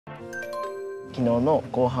昨日の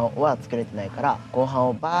後半は作れてないから後半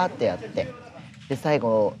をバーってやってで最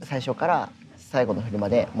初から最後のフルま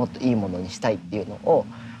でもっといいものにしたいっていうのを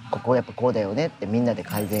ここやっぱこうだよねってみんなで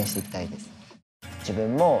改善していきたいです。自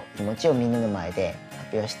分も気持ちをみんなの前で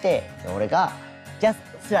発表して俺が just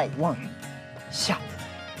try one シャ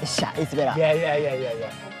シャ it's better Yeah.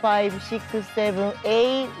 5 6 7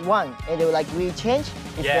 8 1 and they were like we change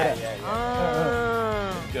it's better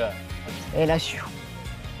Good. ラッシュ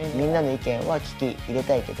みんなの意見は聞き入れ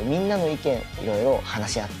たいけどみんなの意見いろいろ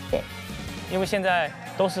話し合って因为现在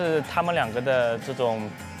都是他们两个的这种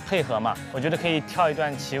配合嘛，我觉得可以跳一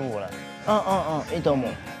段起舞了。いいと思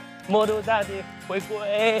う。摩托大地回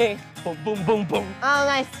归，嘣嘣嘣嘣。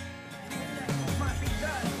ナイス。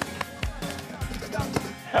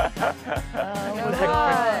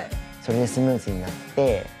それでスムーズになっ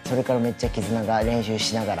てそれからめっちゃ絆が練習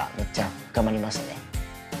しながらめっちゃ深まりましたね。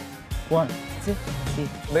1、2、3。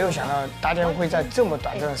没有想到大家会在这么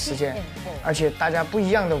短暂的时间，而且大家不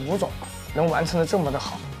一样的舞种能完成的这么的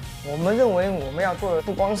好。我们认为我们要做的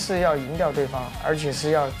不光是要赢掉对方，而且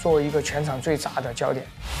是要做一个全场最炸的焦点。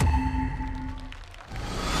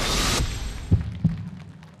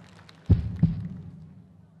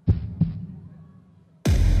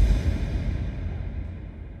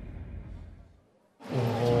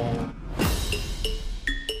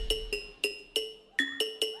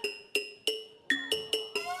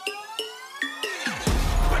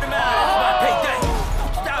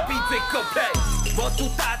我图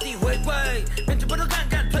大地回归，变成不能看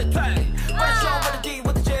看退退。我的胸，我的地，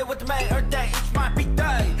我的街，我的美，Every day it's my big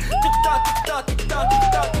day。天才就停在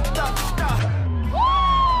这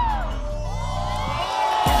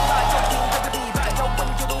地板，要温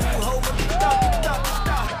酒的午后，闻不到。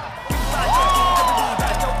天才就停在这地板，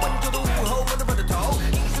要温酒的午后，闻着我的头。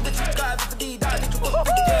艺术的乞丐，不分地带，你就我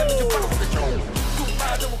飞天，你就放了我的球。出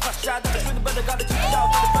发在我胯下，带着水能奔得高的旗号，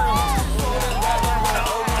带着粉红色所有人来到我的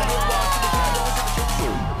后面。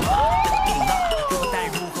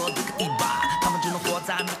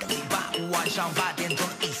上8点钟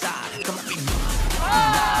的伊莎，干嘛比你？你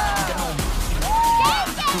在弄我？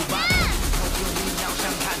出发，我用力量想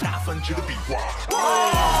看大分值的比划。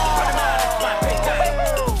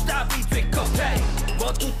大臂最够配，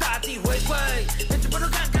我图大地回归，连这不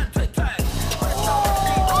能看看退退。我的手，我的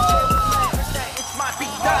地，我的街，我的美，Every day it's my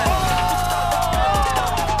big day。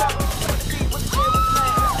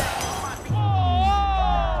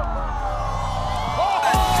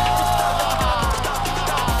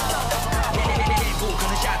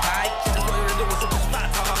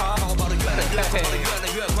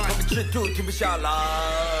制度停不下来。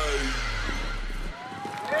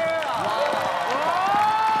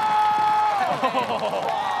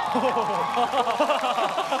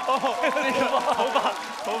那个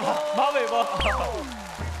头发，马尾巴，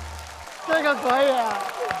这个可以啊，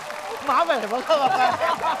马尾巴可以，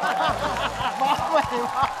马尾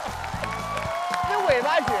巴，这尾巴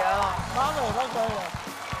绝了，马尾巴可以。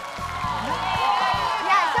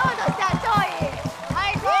呀，这么多下咒语，太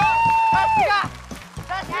多，快起来！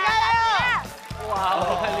哇，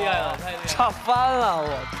太厉害了，太厉害了，炸翻了，我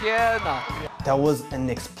天哪 That was an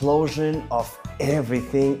explosion of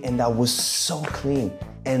everything, and that was so clean.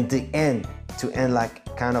 And the end, to end like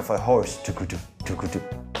kind of a horse,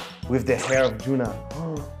 with the hair of Juna.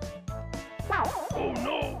 Oh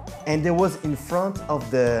no! And it was in front of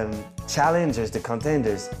the challengers, the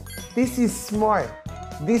contenders. This is smart.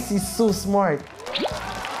 This is so smart.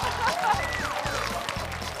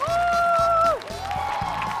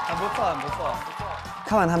 很不错，很不错。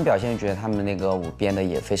看完他们表现，觉得他们那个舞编的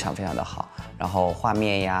也非常非常的好，然后画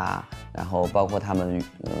面呀，然后包括他们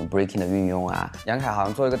breaking 的运用啊，杨凯好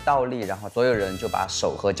像做一个倒立，然后所有人就把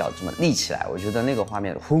手和脚这么立起来，我觉得那个画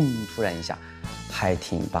面轰突然一下，还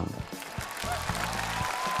挺棒的。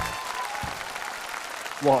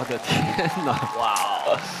我的天哪！哇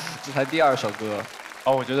哦，这才第2首歌。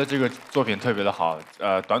哦，我觉得这个作品特别的好，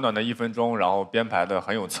短短的1分钟，然后编排的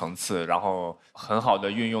很有层次，然后很好的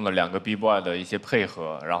运用了2个 B-boy 的一些配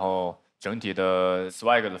合，然后整体的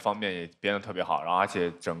swag 的方面也编得特别好，然后而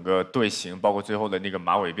且整个队形，包括最后的那个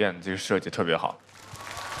马尾辫，这个设计特别好。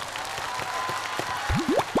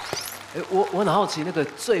哎，我很好奇，那个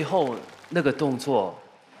最后那个动作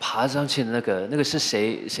爬上去的那个是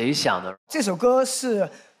谁想的？这首歌是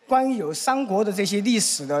关于有三国的这些历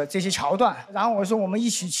史的这些桥段，然后我说我们一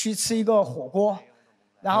起去吃一个火锅，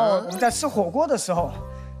然后我们在吃火锅的时候，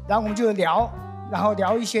然后我们就聊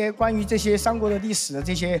一些关于这些三国的历史的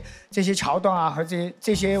这些桥段啊和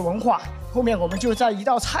这些文化。后面我们就在一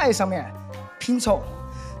道菜上面拼凑，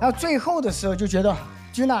然后最后的时候就觉得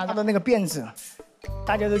Juna她的那个辫子，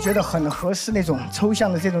大家都觉得很合适那种抽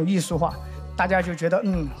象的这种艺术化。大家就觉得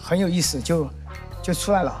很有意思，就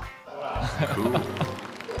出来了。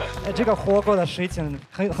这个火锅的事情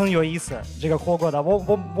很有意思。这个火锅的，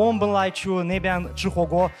我们本来去那边吃火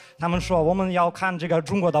锅，他们说我们要看这个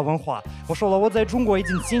中国的文化。我说了，我在中国已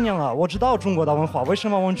经几年了，我知道中国的文化，为什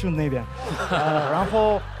么我们去那边？然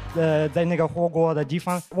后在那个火锅的地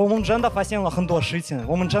方，我们真的发现了很多事情，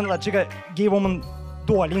我们真的这个给我们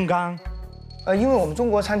多灵感。因为我们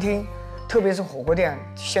中国餐厅，特别是火锅店，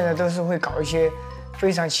现在都是会搞一些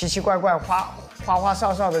非常奇奇怪怪、花花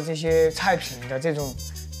哨哨的这些菜品的这种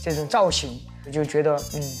造型，我就觉得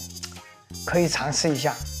可以尝试一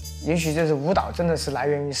下。也许就是舞蹈真的是来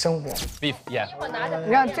源于生活。Beef, yeah。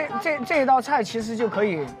你看这一道菜其实就可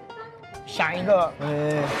以想一个，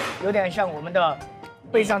有点像我们的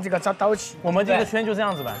背上这个刀旗。我们这个圈就这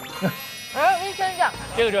样子吧。一圈这样。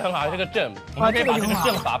这个就很好，这个阵，我们可以把这个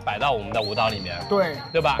阵法摆到我们的舞蹈里面。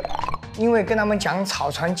对吧？因为跟他们讲草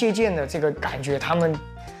船借箭的这个感觉，他们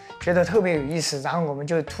觉得特别有意思，然后我们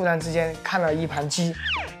就突然之间看了一盘鸡，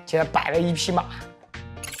接着摆了一匹马。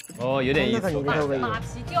哦，有点意思。马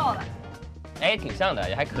皮掉了。哎，挺像的，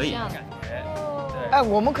也还可以感觉。对。哎，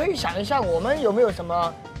我们可以想一下，我们有没有什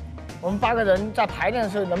么？我们8个人在排练的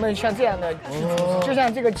时候，能不能像这样的，就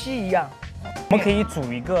像这个鸡一样？我们可以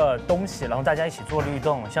组一个东西，然后大家一起做律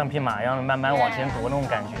动，像匹马一样慢慢往前踱那种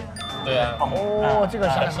感觉。对啊。哦，这个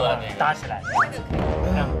想出来那个搭起来，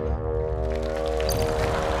这样。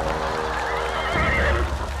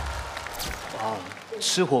哇，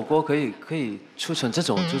吃火锅可以出成这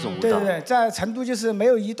种舞蹈。对，在成都就是没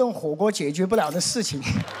有一顿火锅解决不了的事情。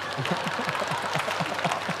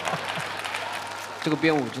这个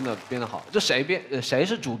编舞真的编得好，这谁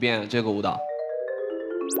是主编这个舞蹈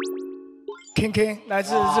 ？King 来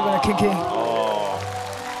自日本的 King。哦。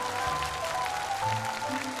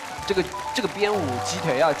这个编舞鸡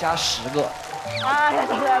腿要加10个。哎呀，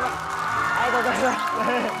来了，哎，对。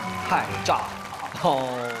太炸了！哦。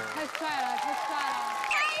太帅了！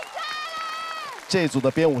这组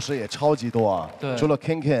的编舞师也超级多啊，对，除了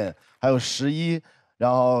King， 还有11，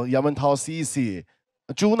然后杨文涛、CC。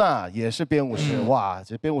朱娜也是编舞师，哇，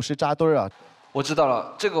这编舞师扎堆儿啊！我知道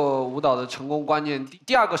了，这个舞蹈的成功关键，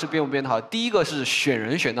第2个是编舞编得好，第1个是选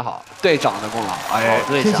人选得好，队长的功劳。哎，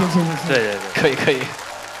队长，对，可以。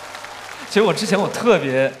其实我之前特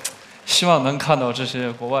别希望能看到这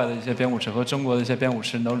些国外的一些编舞师和中国的一些编舞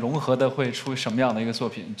师能融合的会出什么样的一个作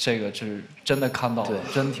品，这个是真的看到了，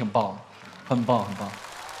真挺棒，很棒。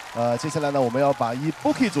接下来呢，我们要把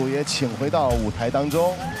Bookie 组也请回到舞台当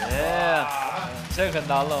中。这个很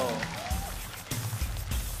难喽。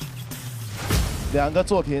2个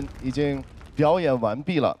作品已经表演完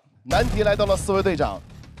毕了，难题来到了4位队长，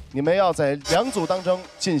你们要在2组当中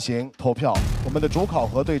进行投票。我们的主考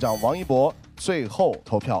核队长王一博最后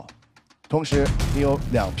投票，同时你有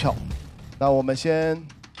2票。那我们先，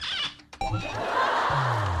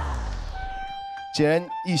既然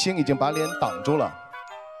一星已经把脸挡住了，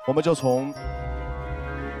我们就从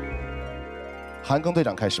韩庚队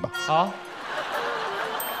长开始吧。好。